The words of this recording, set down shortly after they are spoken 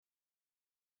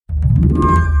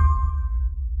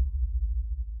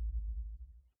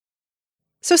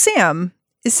So, Sam,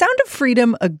 is Sound of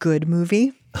Freedom a good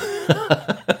movie?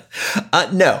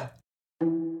 No.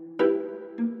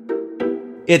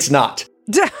 It's not.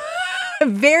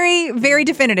 Very, very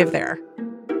definitive there.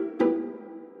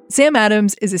 Sam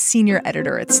Adams is a senior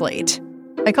editor at Slate.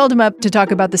 I called him up to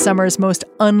talk about the summer's most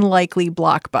unlikely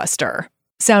blockbuster,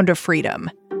 Sound of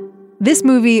Freedom. This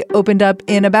movie opened up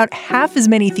in about half as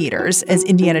many theaters as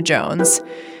Indiana Jones,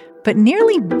 but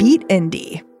nearly beat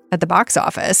Indy at the box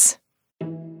office.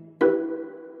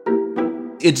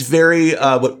 It's very,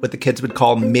 what the kids would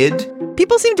call mid.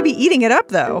 People seem to be eating it up,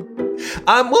 though.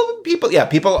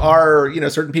 People are,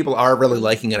 certain people are really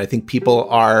liking it. I think people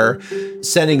are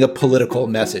sending a political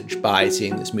message by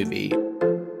seeing this movie.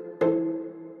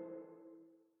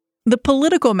 The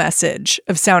political message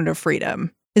of Sound of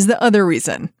Freedom is the other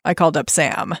reason I called up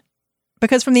Sam.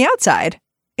 Because from the outside,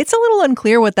 it's a little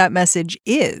unclear what that message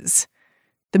is.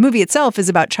 The movie itself is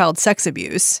about child sex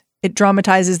abuse. It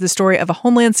dramatizes the story of a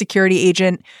Homeland Security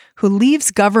agent who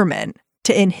leaves government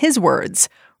to, in his words,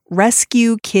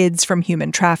 rescue kids from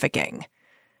human trafficking.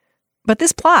 But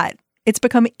this plot, it's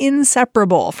become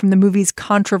inseparable from the movie's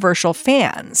controversial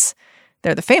fans.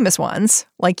 They're the famous ones,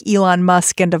 like Elon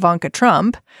Musk and Ivanka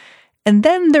Trump. And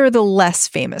then there are the less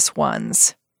famous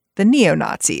ones, the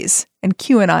neo-Nazis and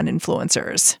QAnon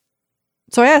influencers.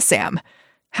 So I asked Sam,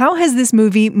 how has this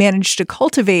movie managed to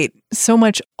cultivate so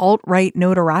much alt-right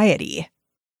notoriety?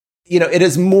 It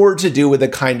has more to do with a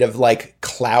kind of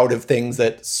cloud of things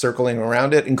that's circling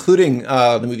around it, including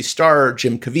the movie star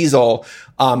Jim Caviezel,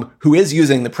 who is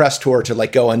using the press tour to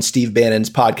go on Steve Bannon's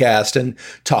podcast and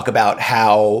talk about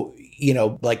how,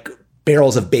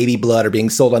 barrels of baby blood are being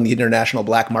sold on the international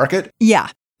black market. Yeah,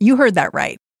 you heard that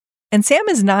right. And Sam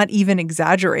is not even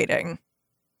exaggerating.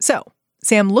 So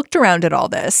Sam looked around at all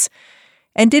this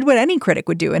and did what any critic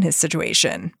would do in his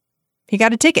situation. He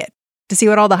got a ticket to see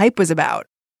what all the hype was about.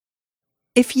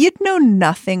 If you'd known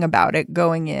nothing about it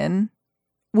going in,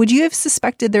 would you have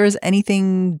suspected there was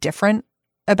anything different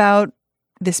about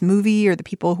this movie or the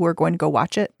people who are going to go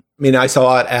watch it? I mean, I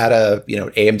saw it at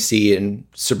AMC in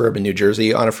suburban New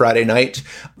Jersey on a Friday night.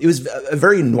 It was a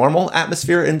very normal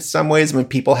atmosphere in some ways. I mean,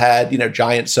 people had,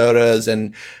 giant sodas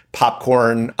and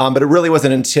popcorn, but it really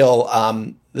wasn't until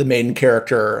the main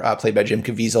character, played by Jim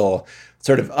Caviezel,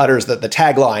 sort of utters the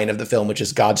tagline of the film, which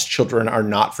is God's children are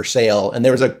not for sale. And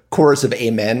there was a chorus of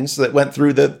amens that went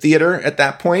through the theater at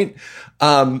that point.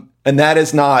 And that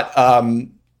is not,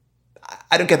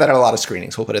 I don't get that at a lot of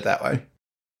screenings, we'll put it that way.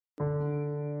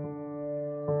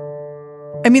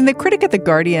 I mean, the critic at The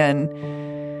Guardian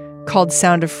called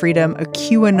Sound of Freedom a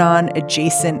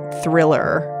QAnon-adjacent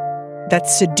thriller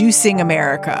that's seducing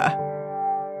America.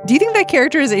 Do you think that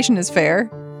characterization is fair?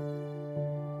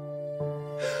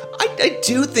 I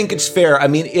do think it's fair. I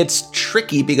mean, it's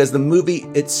tricky because the movie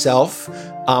itself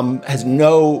has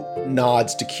no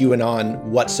nods to QAnon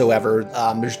whatsoever.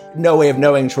 There's no way of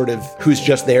knowing sort of who's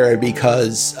just there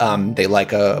because they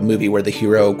like a movie where the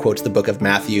hero quotes the book of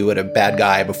Matthew at a bad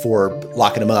guy before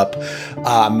locking him up,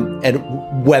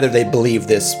 and whether they believe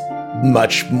this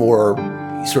much more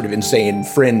sort of insane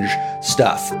fringe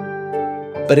stuff.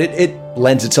 But it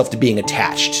lends itself to being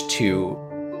attached to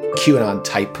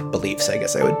QAnon-type beliefs, I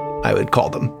guess I would call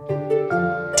them.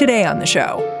 Today on the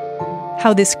show,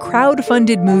 how this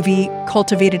crowd-funded movie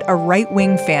cultivated a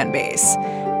right-wing fan base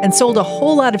and sold a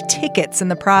whole lot of tickets in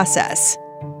the process.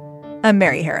 I'm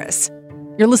Mary Harris.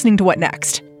 You're listening to What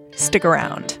Next? Stick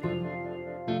around.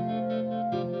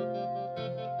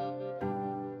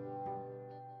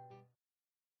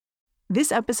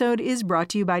 This episode is brought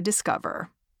to you by Discover.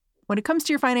 When it comes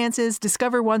to your finances,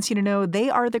 Discover wants you to know they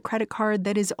are the credit card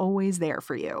that is always there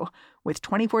for you. With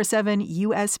 24/7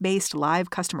 U.S.-based live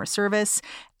customer service,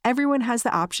 everyone has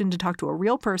the option to talk to a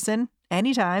real person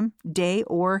anytime, day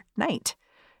or night.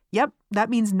 Yep, that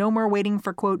means no more waiting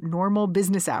for, quote, normal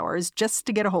business hours just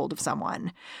to get a hold of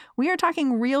someone. We are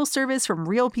talking real service from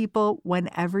real people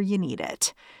whenever you need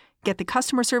it. Get the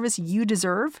customer service you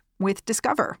deserve with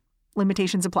Discover.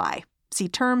 Limitations apply. See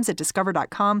terms at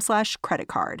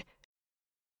discover.com/creditcard.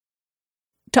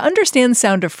 To understand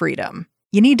Sound of Freedom,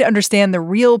 you need to understand the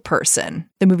real person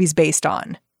the movie's based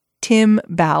on, Tim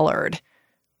Ballard.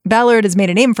 Ballard has made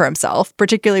a name for himself,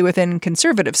 particularly within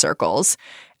conservative circles,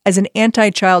 as an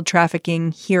anti-child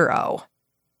trafficking hero.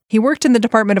 He worked in the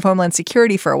Department of Homeland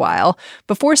Security for a while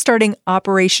before starting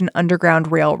Operation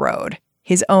Underground Railroad,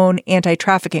 his own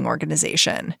anti-trafficking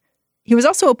organization. He was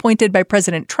also appointed by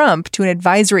President Trump to an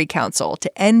advisory council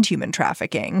to end human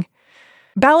trafficking.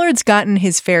 Ballard's gotten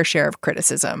his fair share of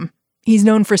criticism. He's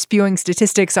known for spewing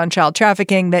statistics on child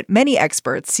trafficking that many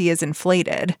experts see as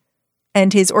inflated.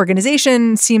 And his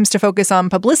organization seems to focus on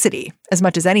publicity as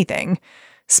much as anything,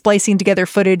 splicing together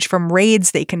footage from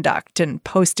raids they conduct and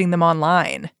posting them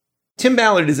online. Tim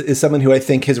Ballard is someone who I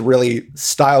think has really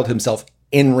styled himself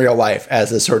in real life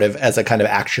as a kind of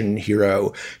action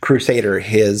hero crusader.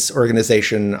 His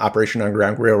organization, Operation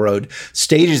Underground Railroad,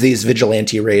 stages these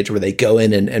vigilante raids where they go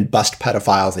in and bust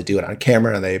pedophiles. They do it on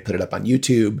camera and they put it up on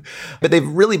YouTube. But they've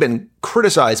really been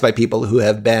criticized by people who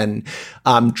have been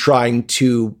trying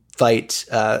to fight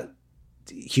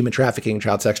human trafficking,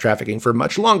 child sex trafficking for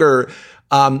much longer,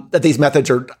 that these methods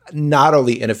are not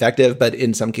only ineffective, but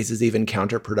in some cases even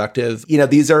counterproductive.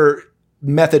 These are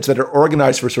methods that are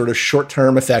organized for sort of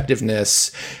short-term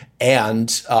effectiveness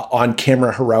and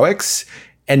on-camera heroics,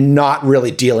 and not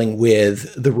really dealing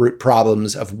with the root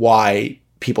problems of why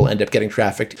people end up getting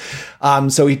trafficked.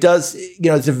 So he does,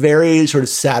 it's a very sort of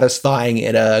satisfying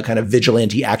in a kind of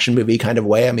vigilante action movie kind of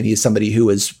way. I mean, he's somebody who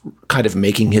was kind of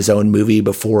making his own movie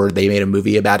before they made a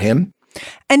movie about him.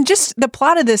 And just the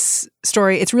plot of this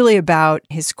story, it's really about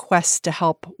his quest to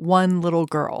help one little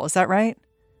girl. Is that right?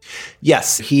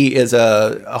 Yes, he is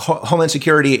a Homeland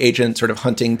Security agent sort of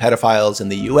hunting pedophiles in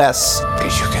the U.S.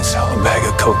 Because you can sell a bag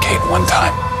of cocaine one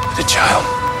time to a child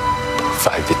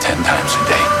 5 to 10 times a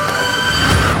day.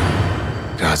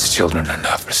 God's children are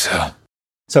not for sale.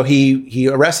 So he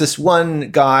arrests this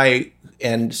one guy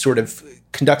and sort of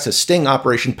conducts a sting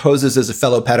operation, poses as a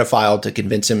fellow pedophile to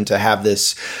convince him to have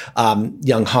this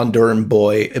young Honduran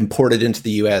boy imported into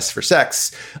the U.S. for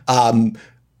sex.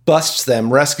 Busts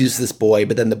them, rescues this boy,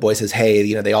 but then the boy says,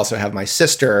 hey, they also have my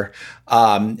sister.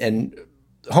 And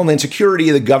Homeland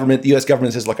Security, the U.S.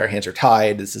 government says, look, our hands are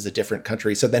tied. This is a different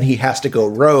country. So then he has to go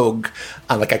rogue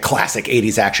on like a classic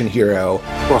 80s action hero.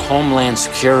 We're Homeland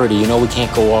Security. We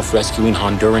can't go off rescuing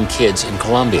Honduran kids in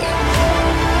Colombia.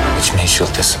 Which means she'll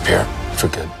disappear for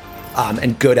good.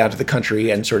 And go down to the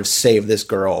country and sort of save this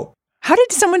girl. How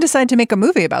did someone decide to make a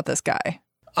movie about this guy?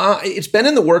 It's been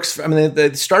in the works. I mean,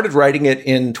 they started writing it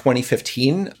in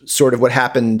 2015. Sort of what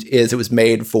happened is it was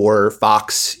made for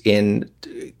Fox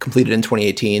completed in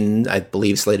 2018, I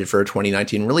believe slated for a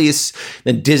 2019 release.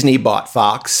 Then Disney bought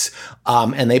Fox,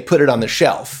 and they put it on the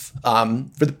shelf.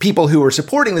 For the people who were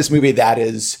supporting this movie, that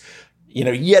is,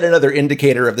 yet another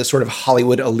indicator of this sort of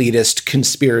Hollywood elitist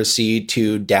conspiracy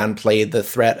to downplay the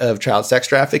threat of child sex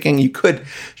trafficking. You could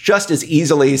just as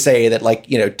easily say that,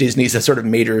 Disney's a sort of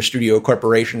major studio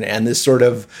corporation, and this sort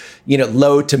of,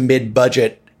 low to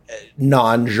mid-budget,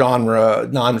 non-genre,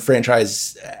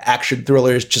 non-franchise action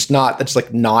thriller is just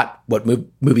that's not what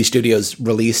movie studios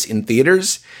release in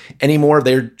theaters anymore.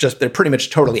 They're pretty much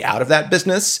totally out of that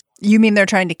business. You mean they're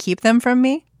trying to keep them from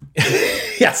me?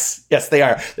 Yes, they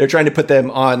are. They're trying to put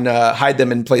them on, hide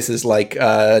them in places like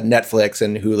Netflix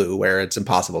and Hulu, where it's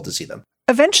impossible to see them.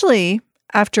 Eventually,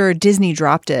 after Disney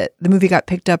dropped it, the movie got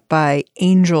picked up by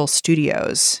Angel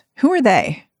Studios. Who are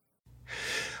they?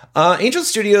 Angel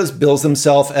Studios bills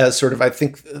themselves as sort of, I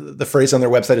think the phrase on their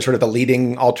website is sort of the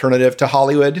leading alternative to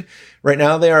Hollywood right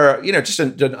now. They are, just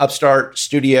an upstart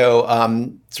studio,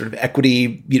 sort of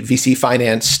equity VC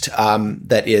financed,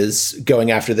 that is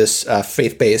going after this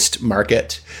faith-based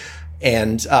market.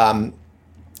 And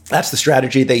that's the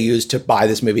strategy they used to buy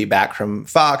this movie back from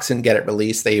Fox and get it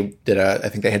released. They did I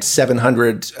think they had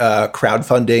 700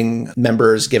 crowdfunding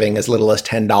members giving as little as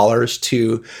 $10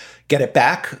 to get it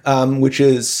back, which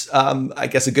is, I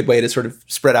guess, a good way to sort of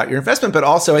spread out your investment. But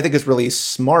also, I think it's really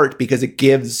smart because it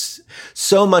gives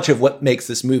so much of what makes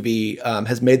this movie,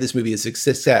 has made this movie a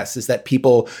success, is that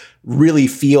people really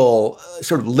feel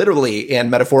sort of literally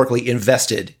and metaphorically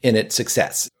invested in its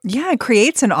success. Yeah, it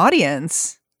creates an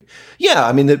audience. Yeah,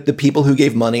 I mean, the people who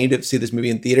gave money to see this movie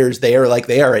in theaters, they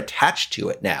are attached to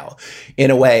it now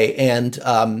in a way. And,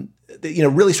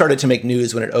 really started to make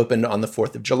news when it opened on the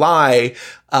 4th of July,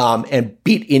 and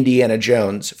beat Indiana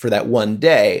Jones for that one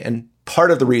day. And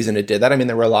part of the reason it did that, I mean,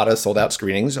 there were a lot of sold out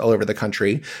screenings all over the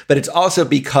country, but it's also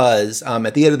because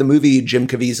at the end of the movie, Jim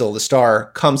Caviezel, the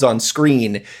star, comes on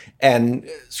screen and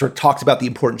sort of talks about the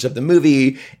importance of the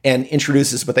movie and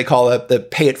introduces what they call the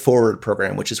Pay It Forward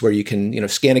program, which is where you can,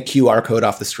 scan a QR code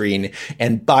off the screen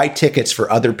and buy tickets for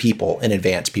other people in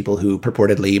advance, people who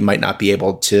purportedly might not be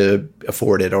able to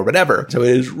afford it or whatever. So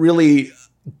it is really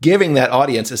giving that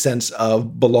audience a sense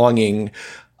of belonging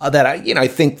that I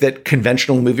think that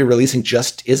conventional movie releasing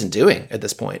just isn't doing at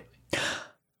this point.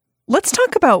 Let's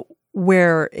talk about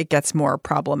where it gets more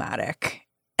problematic.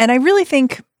 And I really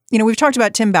think, we've talked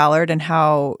about Tim Ballard and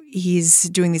how he's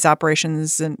doing these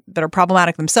operations that are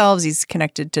problematic themselves. He's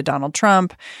connected to Donald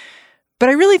Trump. But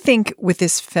I really think with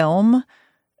this film,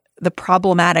 the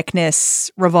problematicness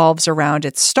revolves around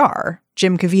its star,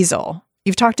 Jim Caviezel.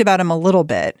 You've talked about him a little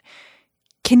bit.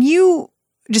 Can you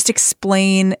just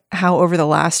explain how over the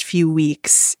last few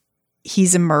weeks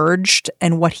he's emerged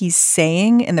and what he's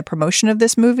saying in the promotion of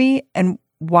this movie and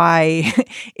why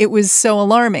it was so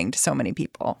alarming to so many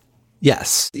people?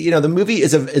 Yes. The movie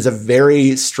is a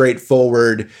very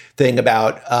straightforward thing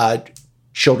about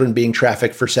children being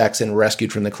trafficked for sex and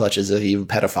rescued from the clutches of evil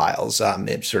pedophiles.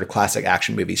 It's sort of classic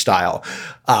action movie style.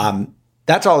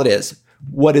 That's all it is.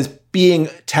 What is being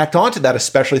tacked onto that,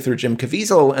 especially through Jim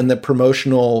Caviezel and the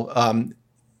promotional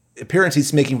appearance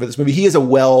he's making for this movie, he is a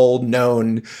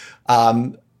well-known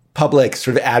public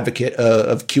sort of advocate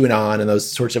of QAnon and those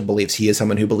sorts of beliefs. He is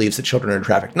someone who believes that children are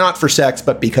trafficked not for sex,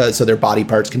 but because so their body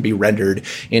parts can be rendered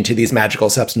into these magical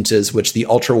substances, which the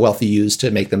ultra wealthy use to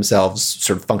make themselves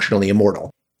sort of functionally immortal.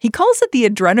 He calls it the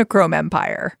adrenochrome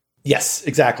empire. Yes,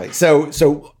 exactly.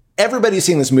 So everybody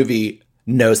seeing this movie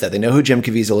knows that. They know who Jim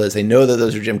Caviezel is. They know that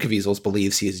those are Jim Caviezel's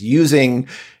beliefs. He is using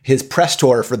his press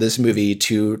tour for this movie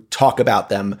to talk about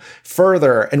them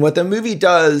further. And what the movie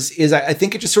does is I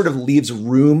think it just sort of leaves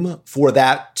room for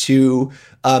that to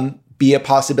be a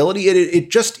possibility.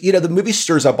 It just, the movie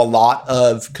stirs up a lot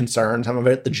of concern, some of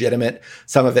it legitimate,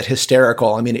 some of it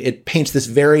hysterical. I mean, it paints this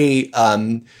very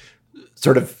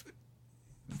sort of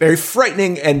very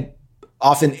frightening and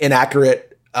often inaccurate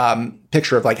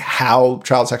picture of like how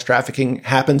child sex trafficking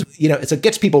happens. It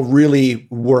gets people really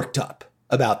worked up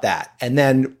about that. And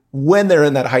then when they're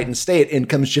in that heightened state, in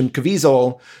comes Jim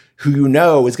Caviezel, who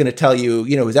is going to tell you,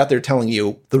 who's out there telling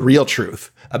you the real truth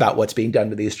about what's being done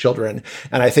to these children.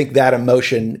 And I think that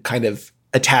emotion kind of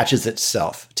attaches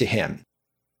itself to him.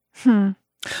 Well,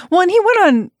 and he went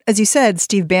on, as you said,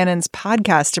 Steve Bannon's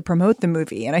podcast to promote the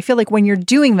movie. And I feel like when you're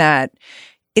doing that,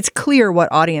 it's clear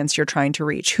what audience you're trying to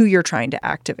reach, who you're trying to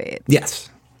activate. Yes,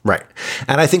 right.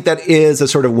 And I think that is a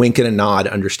sort of wink and a nod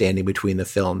understanding between the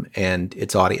film and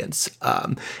its audience.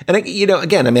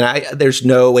 There's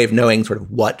no way of knowing sort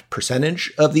of what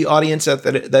percentage of the audience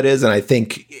that is. And I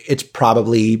think it's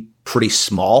probably pretty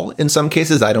small in some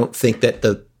cases. I don't think that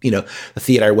the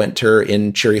theater I went to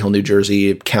in Cherry Hill, New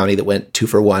Jersey, a county that went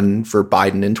 2-for-1 for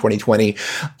Biden in 2020.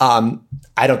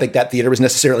 I don't think that theater was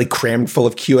necessarily crammed full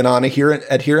of QAnon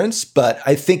adherents, but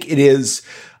I think it is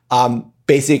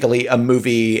basically a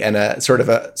movie and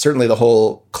certainly the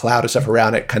whole cloud of stuff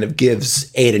around it kind of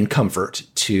gives aid and comfort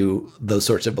to those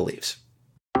sorts of beliefs.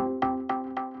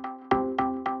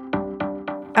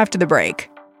 After the break,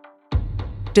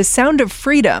 does Sound of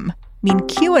Freedom mean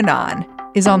QAnon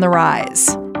is on the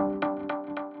rise?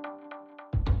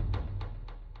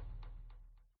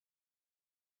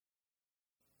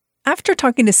 After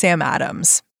talking to Sam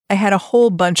Adams, I had a whole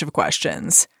bunch of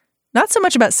questions. Not so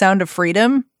much about Sound of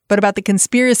Freedom, but about the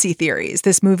conspiracy theories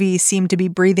this movie seemed to be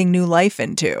breathing new life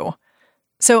into.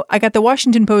 So I got the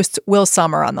Washington Post's Will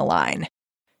Sommer on the line.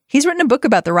 He's written a book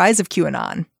about the rise of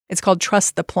QAnon. It's called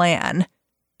Trust the Plan.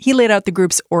 He laid out the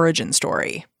group's origin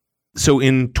story. So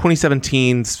in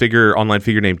 2017, this online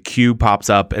figure named Q pops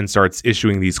up and starts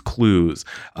issuing these clues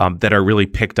that are really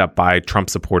picked up by Trump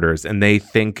supporters. And they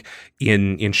think,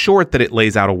 in short, that it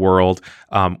lays out a world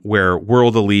where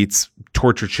world elites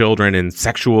torture children in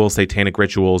sexual satanic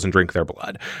rituals and drink their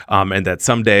blood. And that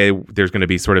someday there's going to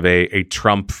be sort of a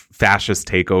Trump fascist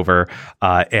takeover,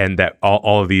 and that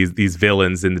all of these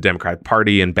villains in the Democratic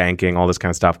Party and banking, all this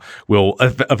kind of stuff, will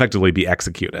effectively be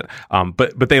executed.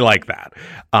 But they like that.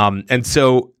 And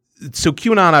so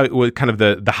QAnon was kind of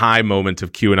the high moment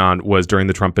of QAnon was during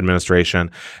the Trump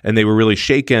administration. And they were really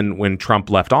shaken when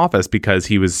Trump left office because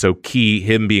he was so key.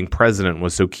 Him being president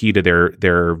was so key to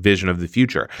their vision of the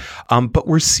future. But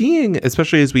we're seeing,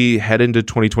 especially as we head into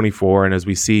 2024 and as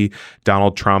we see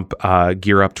Donald Trump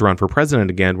gear up to run for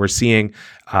president again, we're seeing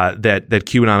that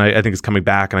QAnon, I think, is coming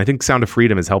back. And I think Sound of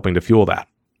Freedom is helping to fuel that.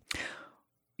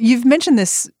 You've mentioned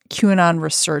this QAnon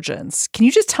resurgence. Can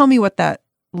you just tell me what that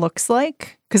looks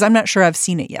like? Because I'm not sure I've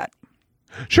seen it yet.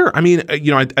 Sure. I mean,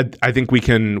 I think we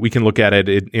can look at it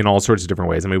in all sorts of different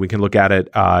ways. I mean, we can look at it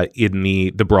in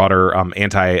the broader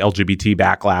anti-LGBT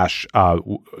backlash.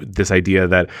 This idea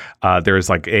that there is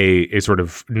like a sort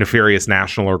of nefarious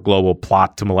national or global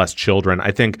plot to molest children.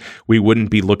 I think we wouldn't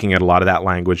be looking at a lot of that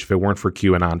language if it weren't for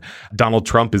QAnon. Donald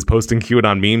Trump is posting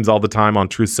QAnon memes all the time on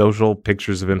Truth Social,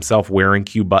 pictures of himself wearing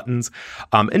Q buttons.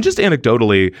 And just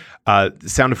anecdotally,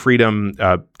 Sound of Freedom,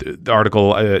 the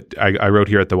article I wrote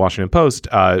here at the Washington Post,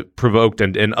 provoked,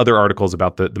 and other articles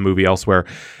about the movie elsewhere,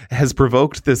 has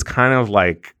provoked this kind of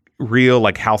like real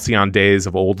like halcyon days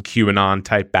of old QAnon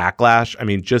type backlash. I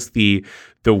mean, just the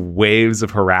waves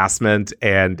of harassment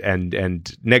and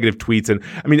negative tweets, and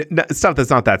I mean stuff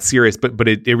that's not that serious, but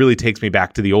it really takes me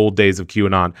back to the old days of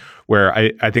QAnon, where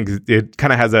I think it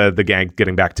kind of has the gang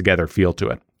getting back together feel to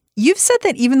it. You've said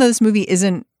that even though this movie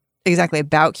isn't exactly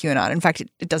about QAnon, in fact,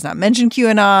 it does not mention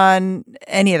QAnon,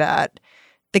 any of that,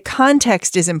 the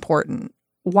context is important.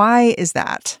 Why is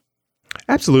that?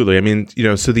 Absolutely. I mean,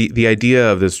 so the idea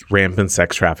of this rampant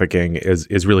sex trafficking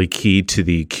is really key to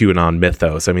the QAnon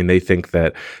mythos. I mean, they think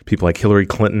that people like Hillary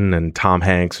Clinton and Tom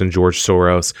Hanks and George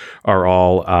Soros are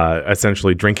all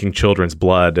essentially drinking children's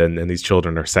blood, and these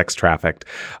children are sex trafficked.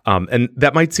 And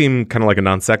that might seem kind of like a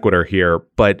non sequitur here,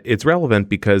 but it's relevant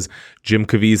because Jim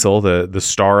Caviezel, the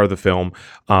star of the film,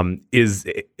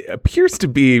 appears to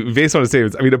be, based on his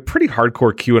statements, a pretty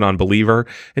hardcore QAnon believer.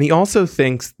 And he also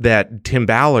thinks that Tim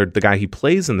Ballard, the guy he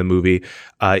plays in the movie,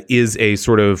 is a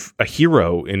sort of a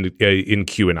hero in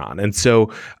QAnon. And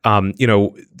so,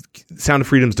 Sound of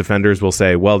Freedom's defenders will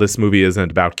say, well, this movie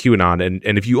isn't about QAnon.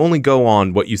 And if you only go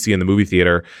on what you see in the movie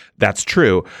theater, that's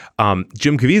true.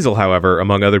 Jim Caviezel, however,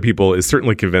 among other people, is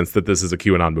certainly convinced that this is a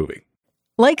QAnon movie.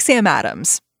 Like Sam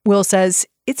Adams, Will says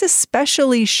it's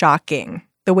especially shocking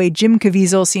the way Jim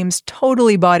Caviezel seems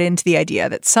totally bought into the idea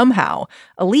that somehow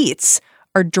elites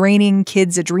are draining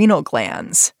kids' adrenal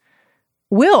glands.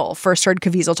 Will first heard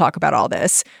Caviezel talk about all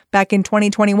this back in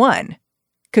 2021.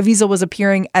 Caviezel was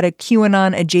appearing at a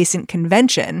QAnon-adjacent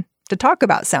convention to talk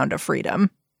about Sound of Freedom.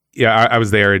 Yeah, I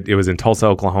was there. It was in Tulsa,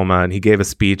 Oklahoma, and he gave a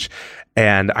speech.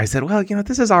 And I said, well,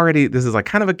 this is like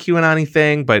kind of a QAnon-y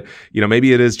thing, but,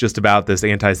 maybe it is just about this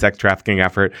anti-sex trafficking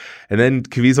effort. And then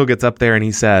Caviezel gets up there and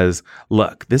he says,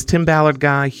 look, this Tim Ballard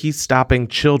guy, he's stopping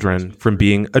children from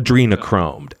being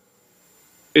adrenochromed.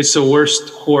 It's the worst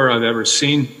horror I've ever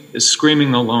seen, is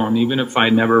Screaming Alone, even if I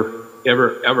never,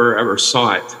 ever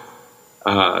saw it.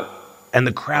 And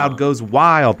the crowd goes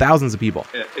wild, thousands of people.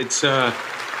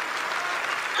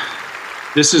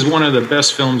 This is one of the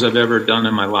best films I've ever done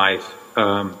in my life.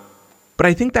 But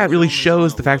I think that really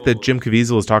shows the fact that Jim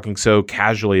Caviezel is talking so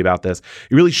casually about this.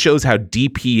 It really shows how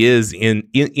deep he is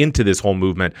into this whole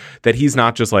movement, that he's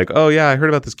not just like, oh, yeah, I heard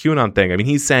about this QAnon thing.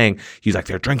 He's saying, he's like,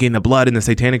 they're drinking the blood in the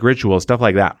satanic ritual, stuff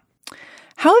like that.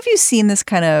 How have you seen this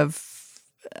kind of,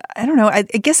 I don't know, I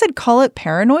guess I'd call it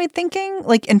paranoid thinking,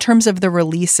 like in terms of the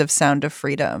release of Sound of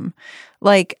Freedom?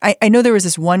 Like, I know there was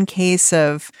this one case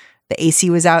of the AC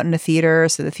was out in the theater,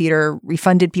 so the theater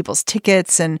refunded people's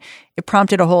tickets, and it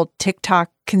prompted a whole TikTok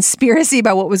conspiracy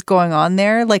about what was going on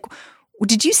there. Like,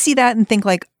 did you see that and think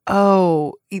like,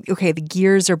 oh, okay, the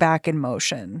gears are back in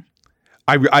motion?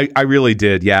 I really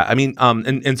did, yeah.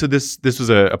 And so this was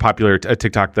a popular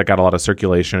TikTok that got a lot of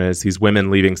circulation. Is these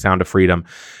women leaving Sound of Freedom,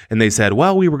 and they said,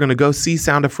 well, we were going to go see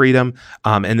Sound of Freedom,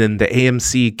 and then the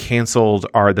AMC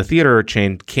the theater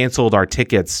chain canceled our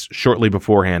tickets shortly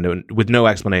beforehand with no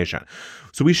explanation.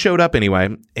 So we showed up anyway,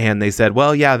 and they said,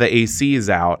 well, yeah, the AC is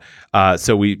out,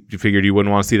 so we figured you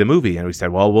wouldn't want to see the movie. And we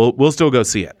said, well, we'll still go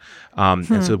see it.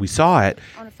 And so we saw it.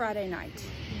 On a Friday night.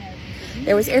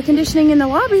 There was air conditioning in the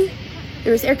lobby.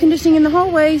 There was air conditioning in the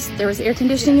hallways. There was air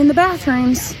conditioning in the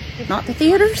bathrooms, not the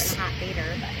theaters.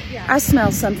 I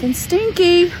smell something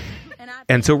stinky.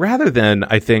 And so rather than,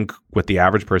 I think, what the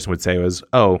average person would say was,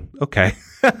 oh, okay,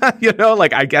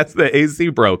 I guess the AC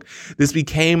broke. This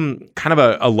became kind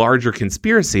of a larger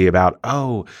conspiracy about,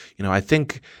 I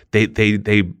think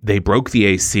they broke the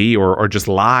AC or just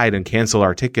lied and canceled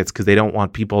our tickets because they don't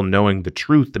want people knowing the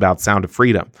truth about Sound of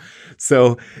Freedom.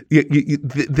 So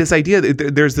this idea,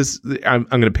 there's this, I'm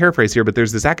going to paraphrase here, but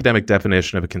there's this academic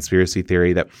definition of a conspiracy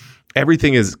theory that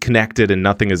everything is connected and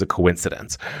nothing is a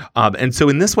coincidence. And so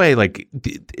in this way,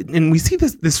 and we see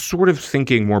this sort of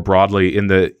thinking more broadly in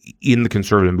the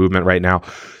conservative movement right now,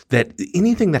 that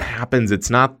anything that happens,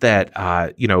 it's not that,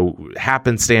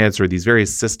 happenstance or these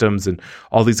various systems and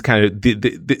all these kind of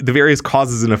the various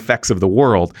causes and effects of the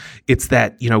world. It's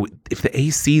that, if the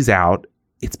AC's out,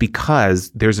 it's because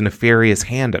there's a nefarious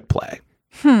hand at play.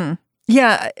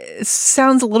 Yeah, it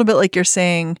sounds a little bit like you're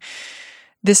saying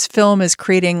this film is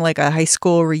creating like a high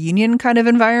school reunion kind of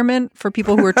environment for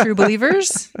people who are true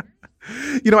believers.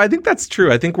 I think that's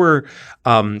true. I think we're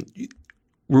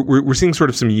seeing sort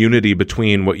of some unity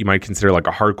between what you might consider like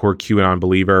a hardcore QAnon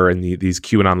believer and these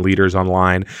QAnon leaders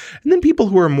online, and then people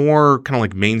who are more kind of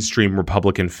like mainstream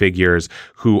Republican figures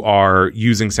who are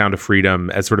using Sound of Freedom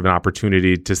as sort of an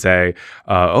opportunity to say,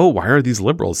 why are these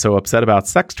liberals so upset about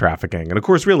sex trafficking? And of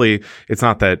course, really, it's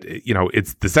not that,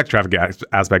 it's the sex trafficking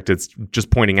aspect. It's just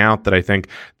pointing out that I think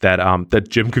that that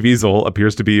Jim Caviezel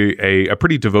appears to be a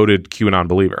pretty devoted QAnon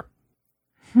believer.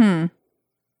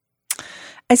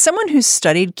 As someone who's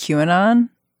studied QAnon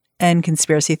and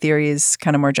conspiracy theories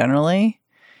kind of more generally,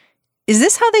 is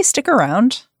this how they stick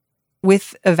around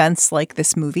with events like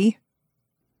this movie?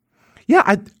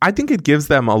 Yeah, I think it gives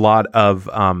them a lot of,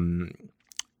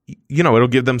 it'll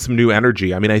give them some new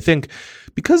energy. I mean, I think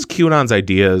because QAnon's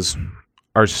ideas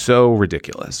are so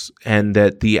ridiculous, and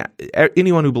that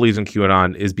anyone who believes in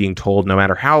QAnon is being told, no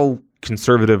matter how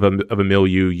conservative of a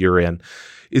milieu you're in,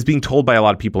 is being told by a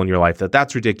lot of people in your life that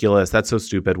that's ridiculous, that's so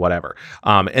stupid, whatever.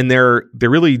 And they're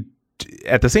really,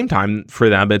 at the same time, for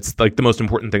them, it's like the most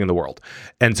important thing in the world.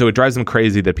 And so it drives them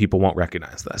crazy that people won't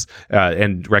recognize this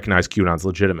and recognize QAnon's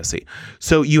legitimacy.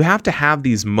 So you have to have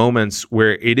these moments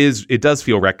where it does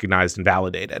feel recognized and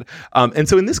validated. And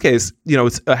so in this case,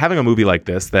 it's having a movie like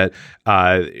this that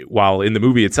while in the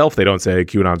movie itself, they don't say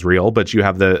QAnon's real, but you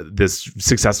have this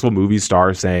successful movie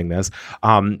star saying this.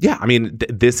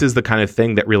 This is the kind of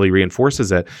thing that really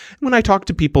reinforces it. When I talk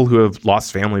to people who have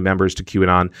lost family members to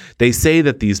QAnon, they say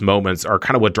that these moments are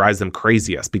kind of what drives them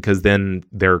craziest, because then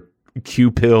their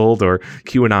Q-pilled or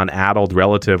QAnon-addled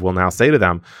relative will now say to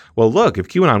them, well, look, if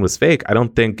QAnon was fake, I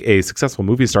don't think a successful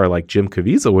movie star like Jim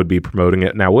Caviezel would be promoting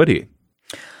it now, would he?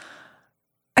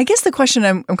 I guess the question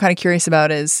I'm kind of curious about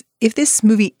is, if this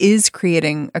movie is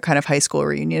creating a kind of high school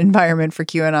reunion environment for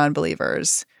QAnon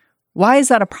believers, why is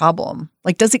that a problem?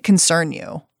 Like, does it concern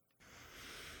you?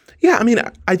 Yeah, I mean,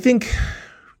 I think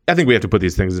we have to put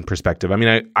these things in perspective. I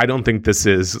mean, I don't think this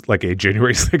is like a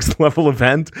January 6th level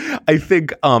event. I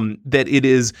think that it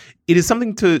is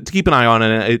something to keep an eye on,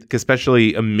 and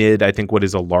especially amid, I think, what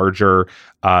is a larger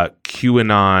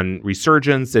QAnon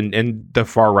resurgence and the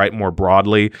far right more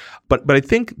broadly. But I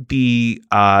think the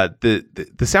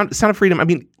Sound of Freedom, I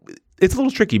mean, it's a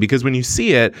little tricky because when you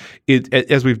see it,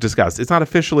 as we've discussed, it's not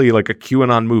officially like a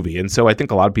QAnon movie. And so I think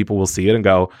a lot of people will see it and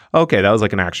go, okay, that was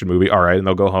like an action movie. All right. And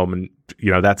they'll go home and,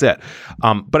 that's it.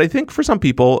 But I think for some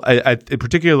people, I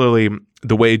particularly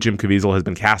the way Jim Caviezel has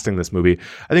been casting this movie,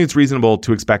 I think it's reasonable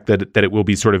to expect that it will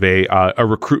be sort of a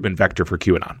recruitment vector for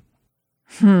QAnon.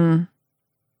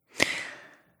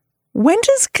 When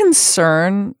does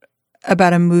concern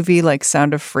about a movie like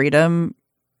Sound of Freedom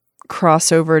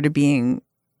cross over to being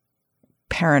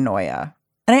paranoia?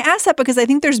 And I ask that because I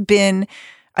think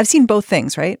I've seen both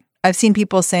things, right? I've seen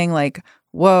people saying like,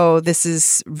 whoa, this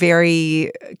is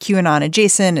very QAnon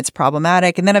adjacent, it's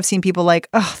problematic. And then I've seen people like,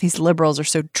 oh, these liberals are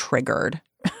so triggered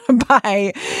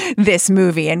by this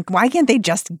movie, and why can't they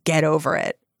just get over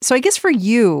it? So I guess for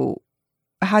you,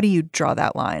 how do you draw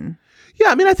that line? Yeah,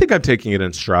 I mean, I think I'm taking it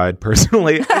in stride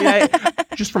personally. I mean,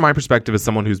 just from my perspective as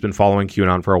someone who's been following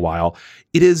QAnon for a while,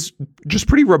 it is just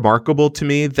pretty remarkable to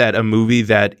me that a movie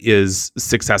that is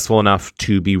successful enough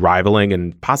to be rivaling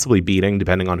and possibly beating,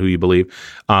 depending on who you believe,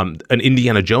 an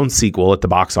Indiana Jones sequel at the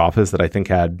box office that I think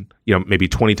had, maybe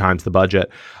 20 times the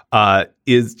budget,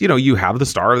 is, you have the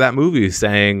star of that movie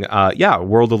saying,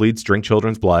 world elites drink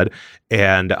children's blood,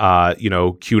 and,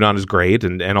 QAnon is great,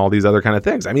 and all these other kind of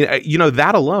things. I mean,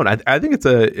 that alone, I think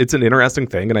it's an interesting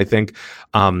thing. And I think,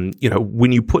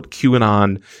 when you put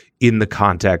QAnon in the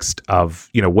context of,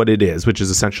 what it is, which is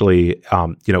essentially,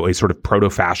 a sort of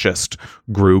proto-fascist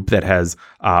group that has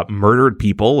murdered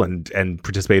people and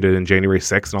participated in January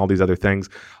 6th and all these other things.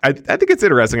 I think it's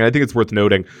interesting. And I think it's worth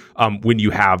noting when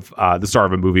you have the star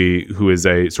of a movie who is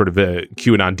a sort of a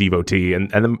QAnon devotee,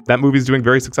 and that movie is doing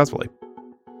very successfully.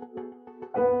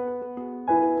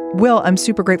 Will, I'm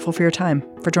super grateful for your time,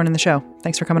 for joining the show.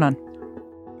 Thanks for coming on.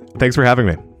 Thanks for having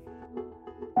me.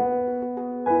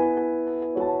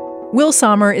 Will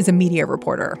Sommer is a media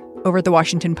reporter over at The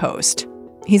Washington Post.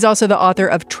 He's also the author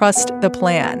of Trust the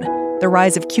Plan, The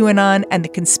Rise of QAnon and the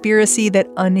Conspiracy That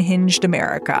Unhinged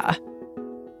America.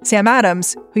 Sam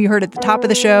Adams, who you heard at the top of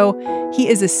the show, he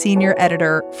is a senior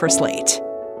editor for Slate.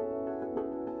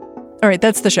 All right,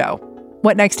 that's the show.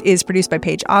 What Next is produced by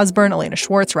Paige Osborne, Elena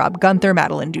Schwartz, Rob Gunther,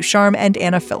 Madeline Ducharme, and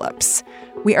Anna Phillips.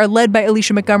 We are led by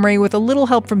Alicia Montgomery with a little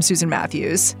help from Susan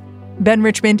Matthews. Ben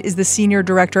Richmond is the Senior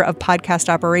Director of Podcast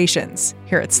Operations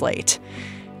here at Slate.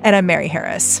 And I'm Mary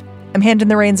Harris. I'm handing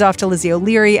the reins off to Lizzie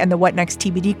O'Leary and the What Next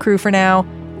TBD crew for now.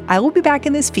 I will be back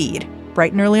in this feed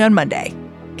bright and early on Monday.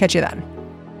 Catch you then.